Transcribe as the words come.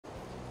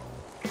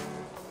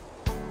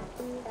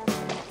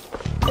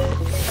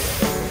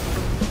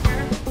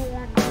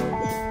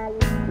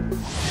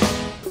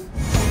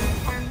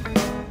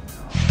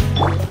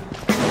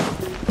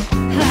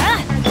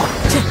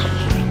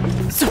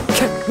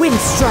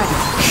dragon.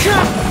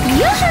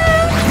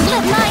 Yoo-hoo!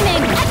 Let my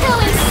name echo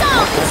in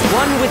song! As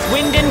one with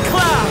wind and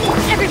cloud.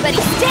 Everybody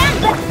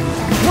stand back!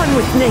 One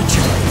with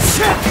nature.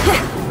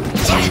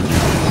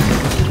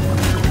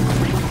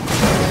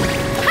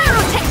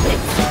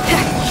 Pyrotechnics!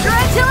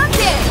 Try till I'm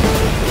dead!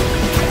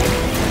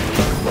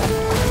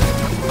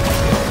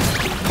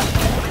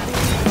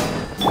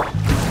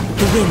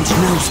 The wind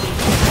knows me.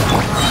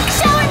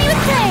 Shower me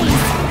with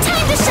praise!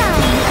 Time to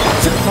shine!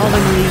 To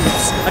fallen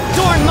leaves,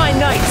 adorn my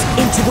night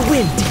into the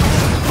wind.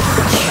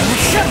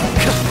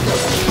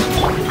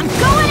 I'm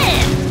going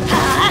in!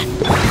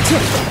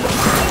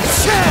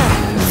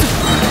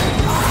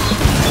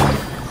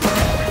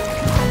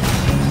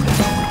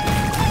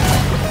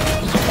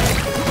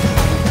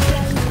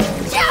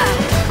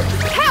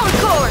 Power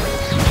cord!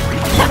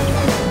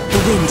 The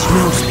wind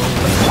knows me.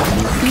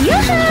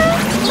 Yoo-hoo!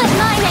 Let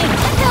my name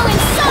echo in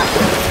song!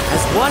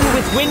 As one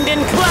with wind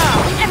and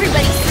cloud.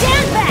 Everybody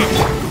stand back!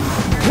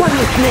 One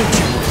with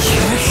nature.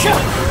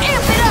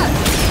 Amp it up!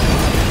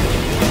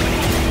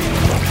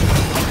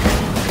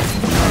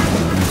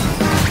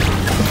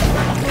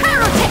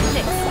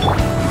 Pyrotechnics!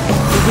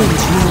 The wind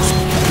knows me.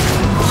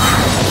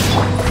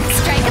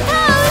 Strike a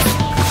pose!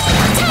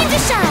 Time to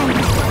shine!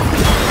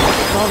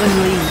 Fallen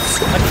leaves,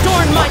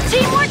 adorn my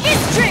Teamwork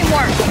is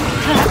dreamwork!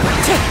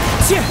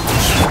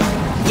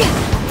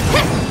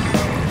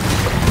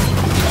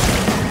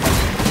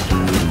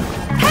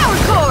 Power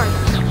cord!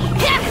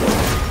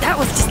 That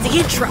was just the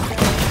intro.